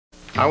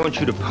I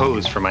want you to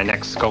pose for my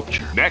next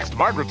sculpture. Next,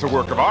 Margaret's a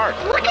work of art.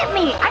 Look at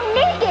me, I'm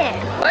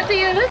naked. What are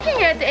you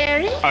looking at,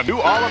 Eric? A new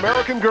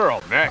all-American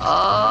girl. Next.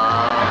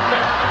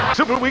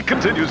 Super Week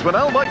continues when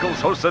Al Michaels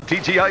hosts a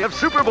TGIF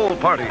Super Bowl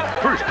party.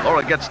 First,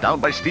 Laura gets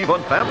down by Steve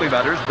on Family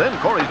Matters. Then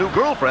Corey's new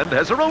girlfriend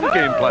has her own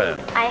game plan.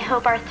 I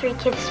hope our 3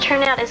 kids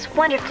turn out as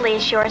wonderfully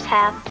as yours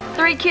have.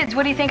 3 kids,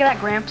 what do you think of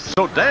that, Gramps?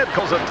 So Dad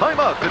calls a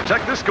timeout to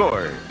check the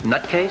score.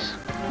 Nutcase?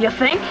 You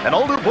think? An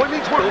all-new Boy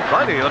Meets World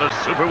Friday on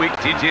a Super Week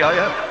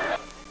TGIF.